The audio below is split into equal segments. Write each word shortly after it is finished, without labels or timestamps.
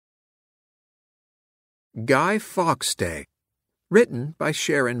Guy Fawkes Day. Written by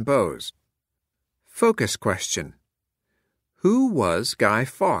Sharon Bowes. Focus question. Who was Guy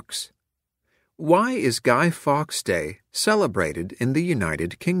Fawkes? Why is Guy Fawkes Day celebrated in the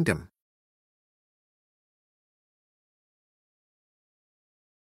United Kingdom?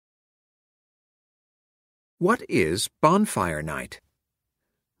 What is bonfire night?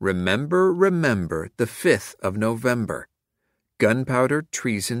 Remember, remember the 5th of November. Gunpowder,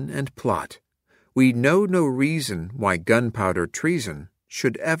 treason, and plot. We know no reason why gunpowder treason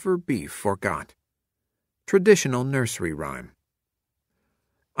should ever be forgot. Traditional nursery rhyme.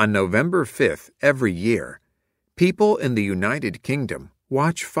 On November 5th every year, people in the United Kingdom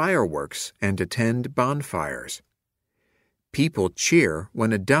watch fireworks and attend bonfires. People cheer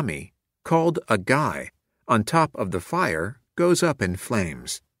when a dummy, called a guy, on top of the fire goes up in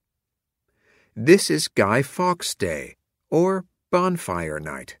flames. This is Guy Fawkes Day, or Bonfire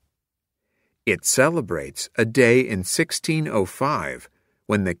Night. It celebrates a day in 1605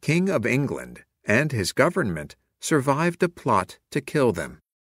 when the King of England and his government survived a plot to kill them.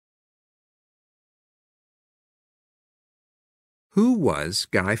 Who was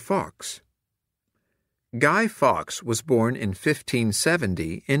Guy Fawkes? Guy Fawkes was born in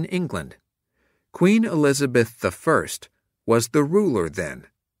 1570 in England. Queen Elizabeth I was the ruler then.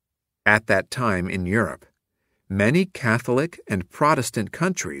 At that time in Europe, many Catholic and Protestant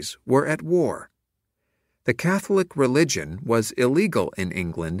countries were at war. The Catholic religion was illegal in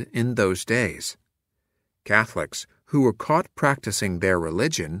England in those days. Catholics who were caught practicing their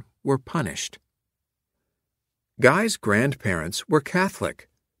religion were punished. Guy's grandparents were Catholic,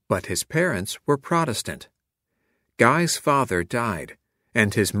 but his parents were Protestant. Guy's father died,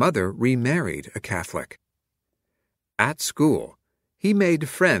 and his mother remarried a Catholic. At school, he made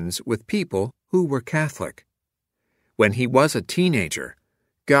friends with people who were Catholic. When he was a teenager,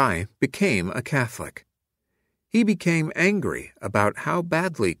 Guy became a Catholic. He became angry about how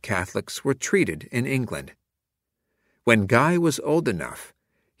badly Catholics were treated in England. When Guy was old enough,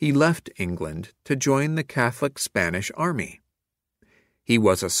 he left England to join the Catholic Spanish Army. He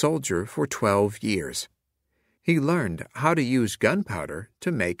was a soldier for 12 years. He learned how to use gunpowder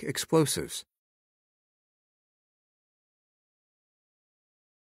to make explosives.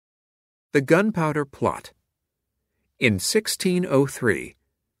 The Gunpowder Plot. In 1603,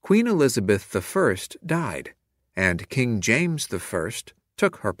 Queen Elizabeth I died, and King James I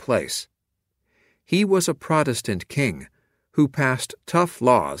took her place. He was a Protestant king who passed tough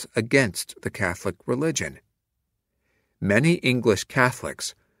laws against the Catholic religion. Many English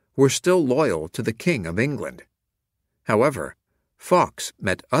Catholics were still loyal to the King of England. However, Fawkes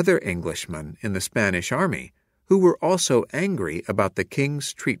met other Englishmen in the Spanish army who were also angry about the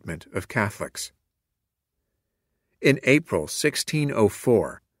king's treatment of Catholics. In April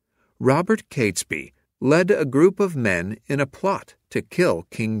 1604, Robert Catesby led a group of men in a plot to kill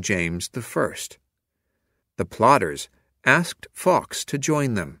King James I. The plotters asked Fawkes to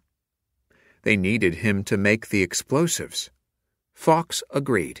join them. They needed him to make the explosives. Fawkes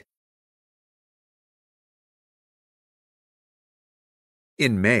agreed.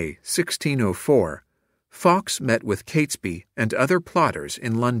 In May 1604, Fawkes met with Catesby and other plotters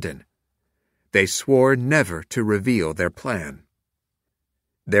in London. They swore never to reveal their plan.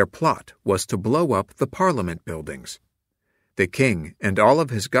 Their plot was to blow up the Parliament buildings. The king and all of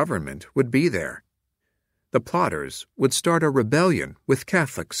his government would be there. The plotters would start a rebellion with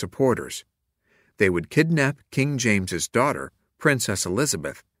Catholic supporters. They would kidnap King James's daughter, Princess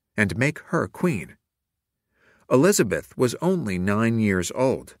Elizabeth, and make her queen. Elizabeth was only 9 years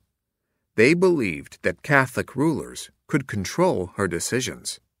old. They believed that Catholic rulers could control her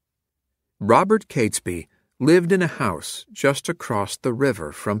decisions. Robert Catesby lived in a house just across the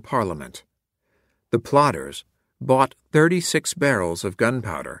river from Parliament. The plotters bought 36 barrels of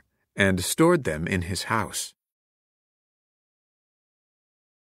gunpowder and stored them in his house.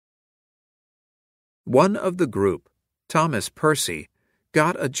 One of the group, Thomas Percy,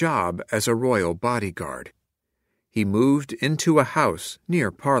 got a job as a royal bodyguard. He moved into a house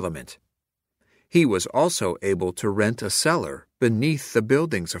near Parliament. He was also able to rent a cellar beneath the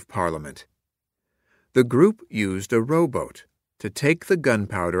buildings of Parliament. The group used a rowboat to take the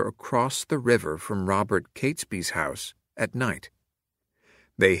gunpowder across the river from Robert Catesby's house at night.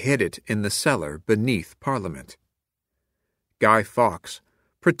 They hid it in the cellar beneath Parliament. Guy Fawkes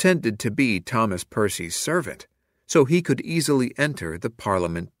pretended to be Thomas Percy's servant so he could easily enter the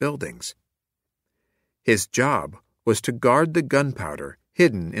Parliament buildings. His job was to guard the gunpowder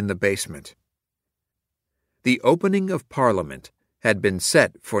hidden in the basement. The opening of Parliament had been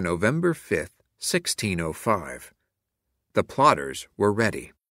set for November 5th, 1605. The plotters were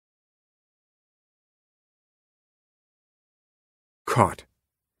ready. caught.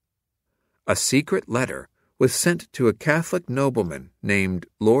 A secret letter was sent to a Catholic nobleman named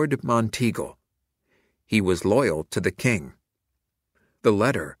Lord Monteagle. He was loyal to the king. The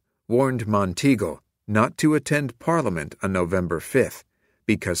letter warned Monteagle not to attend Parliament on November 5th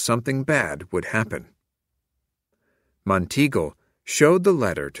because something bad would happen. Monteagle showed the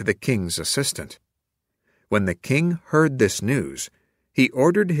letter to the king's assistant. When the king heard this news, he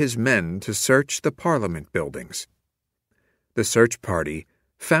ordered his men to search the Parliament buildings. The search party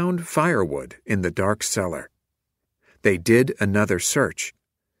found firewood in the dark cellar. They did another search.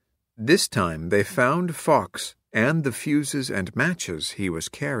 This time they found Fawkes and the fuses and matches he was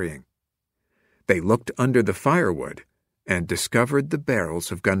carrying. They looked under the firewood and discovered the barrels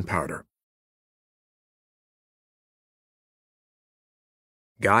of gunpowder.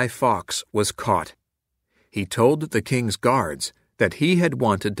 Guy Fawkes was caught. He told the king's guards that he had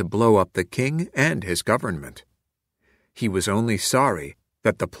wanted to blow up the king and his government. He was only sorry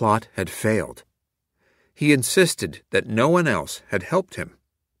that the plot had failed. He insisted that no one else had helped him.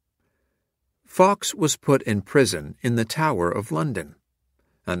 Fawkes was put in prison in the Tower of London.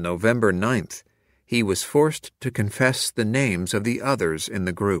 On November 9th, he was forced to confess the names of the others in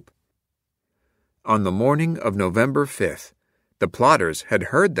the group. On the morning of November 5th, the plotters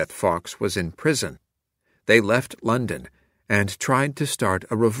had heard that Fawkes was in prison. They left London and tried to start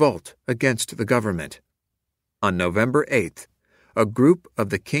a revolt against the government. On November 8th, a group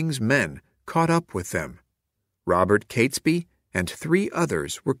of the king's men caught up with them. Robert Catesby and 3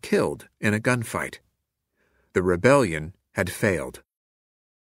 others were killed in a gunfight. The rebellion had failed.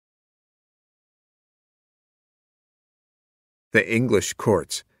 The English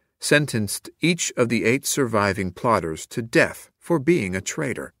courts sentenced each of the 8 surviving plotters to death for being a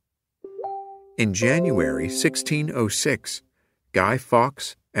traitor. In January 1606, Guy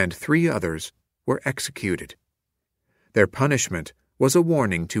Fawkes and 3 others were executed. Their punishment was a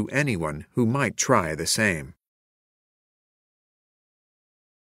warning to anyone who might try the same.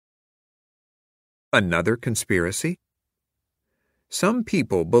 Another conspiracy? Some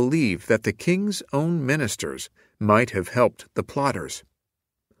people believe that the king's own ministers might have helped the plotters.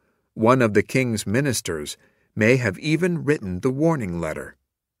 One of the king's ministers may have even written the warning letter.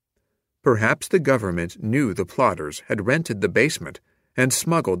 Perhaps the government knew the plotters had rented the basement and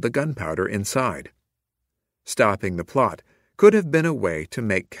smuggled the gunpowder inside. Stopping the plot could have been a way to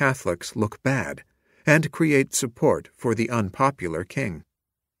make Catholics look bad and create support for the unpopular king.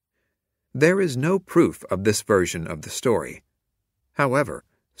 There is no proof of this version of the story. However,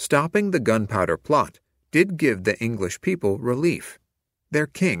 stopping the gunpowder plot did give the English people relief. Their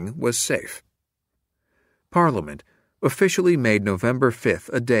king was safe. Parliament officially made November 5th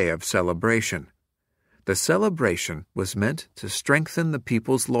a day of celebration. The celebration was meant to strengthen the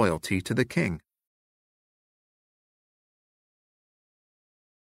people's loyalty to the king.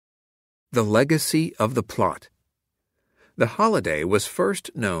 The legacy of the plot. The holiday was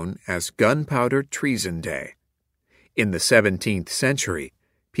first known as Gunpowder Treason Day. In the 17th century,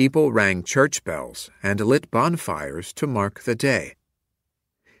 people rang church bells and lit bonfires to mark the day.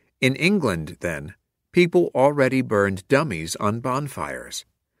 In England, then, people already burned dummies on bonfires.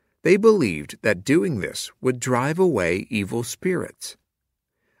 They believed that doing this would drive away evil spirits.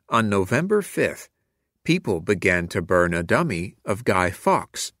 On November 5th, people began to burn a dummy of Guy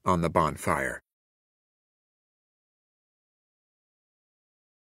Fawkes on the bonfire.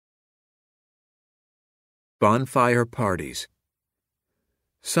 Bonfire parties.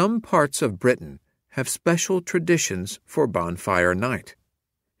 Some parts of Britain have special traditions for bonfire night.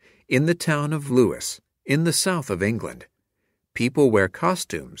 In the town of Lewes, in the south of England, people wear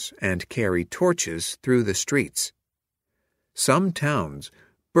costumes and carry torches through the streets. Some towns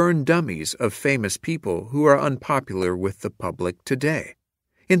burn dummies of famous people who are unpopular with the public today,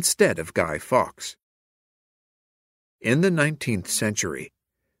 instead of Guy Fawkes. In the 19th century,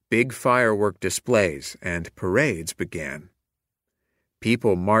 big firework displays and parades began.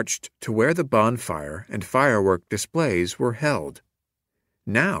 People marched to where the bonfire and firework displays were held.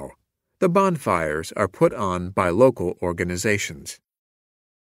 Now, the bonfires are put on by local organizations.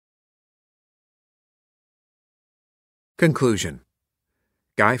 Conclusion.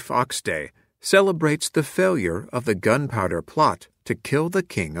 Guy Fawkes Day celebrates the failure of the gunpowder plot to kill the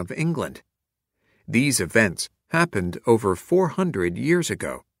King of England. These events happened over 400 years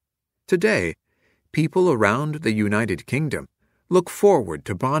ago. Today, people around the United Kingdom look forward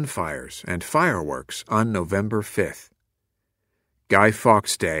to bonfires and fireworks on November 5th. Guy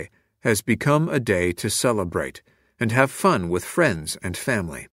Fawkes Day has become a day to celebrate and have fun with friends and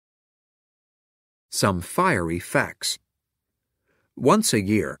family. Some fiery facts. Once a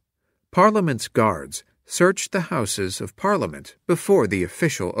year, Parliament's guards search the Houses of Parliament before the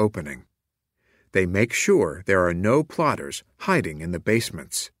official opening. They make sure there are no plotters hiding in the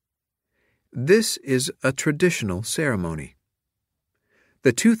basements. This is a traditional ceremony.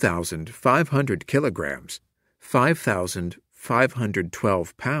 The 2,500 kilograms,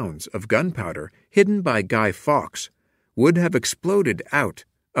 5,512 pounds of gunpowder hidden by Guy Fawkes would have exploded out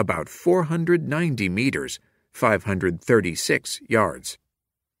about 490 meters, 536 yards.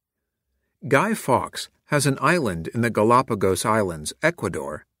 Guy Fawkes has an island in the Galapagos Islands,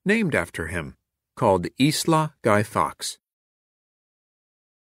 Ecuador, named after him, called Isla Guy Fawkes.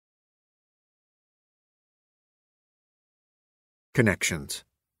 Connections.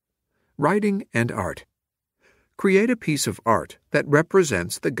 Writing and art. Create a piece of art that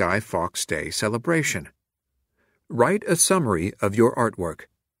represents the Guy Fawkes Day celebration. Write a summary of your artwork.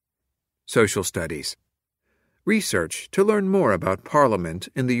 Social studies. Research to learn more about Parliament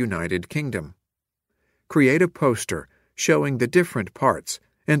in the United Kingdom. Create a poster showing the different parts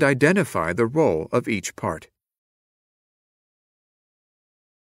and identify the role of each part.